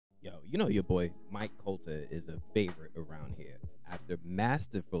You know your boy Mike Colter is a favorite around here after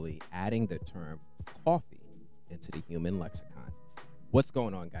masterfully adding the term coffee into the human lexicon. What's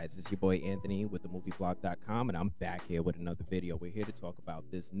going on, guys? It's your boy Anthony with themovieblog.com, and I'm back here with another video. We're here to talk about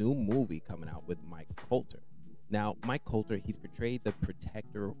this new movie coming out with Mike Colter. Now, Mike Colter, he's portrayed the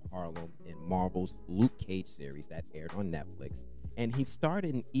protector of Harlem in Marvel's Luke Cage series that aired on Netflix, and he starred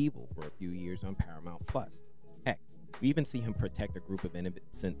in Evil for a few years on Paramount Plus. Heck, we even see him protect a group of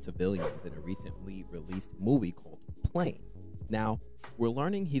innocent civilians in a recently released movie called Plane. Now, we're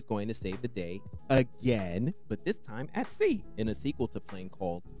learning he's going to save the day again, but this time at sea, in a sequel to Plane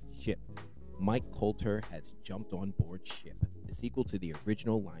called Ship. Mike Colter has jumped on board Ship, the sequel to the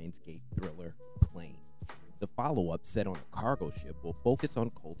original Lionsgate thriller Plane. The follow-up, set on a cargo ship, will focus on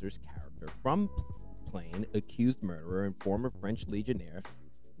Colter's character from Plane, accused murderer and former French legionnaire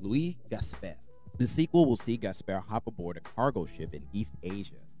Louis Gaspard. The sequel will see Gaspard hop aboard a cargo ship in East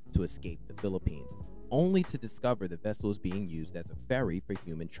Asia to escape the Philippines, only to discover the vessel is being used as a ferry for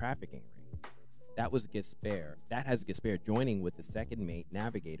human trafficking ring. That has Gaspard joining with the second mate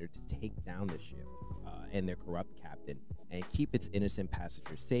navigator to take down the ship and their corrupt captain and keep its innocent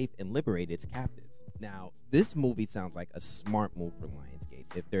passengers safe and liberate its captives. Now, this movie sounds like a smart move for Lionsgate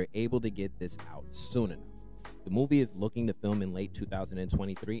if they're able to get this out soon enough. The movie is looking to film in late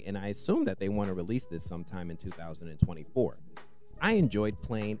 2023, and I assume that they want to release this sometime in 2024. I enjoyed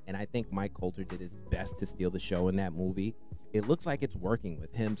Plane, and I think Mike Colter did his best to steal the show in that movie. It looks like it's working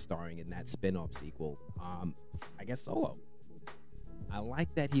with him starring in that spin-off sequel, I guess solo. I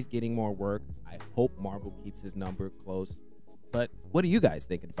like that he's getting more work. I hope Marvel keeps his number close. But what are you guys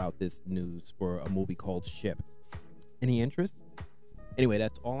thinking about this news for a movie called Ship? Any interest? Anyway,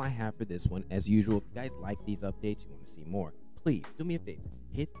 that's all I have for this one. As usual, if you guys like these updates, you want to see more, please do me a favor.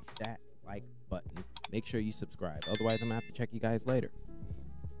 Hit that like button. Make sure you subscribe. Otherwise, I'm going to have to check you guys later.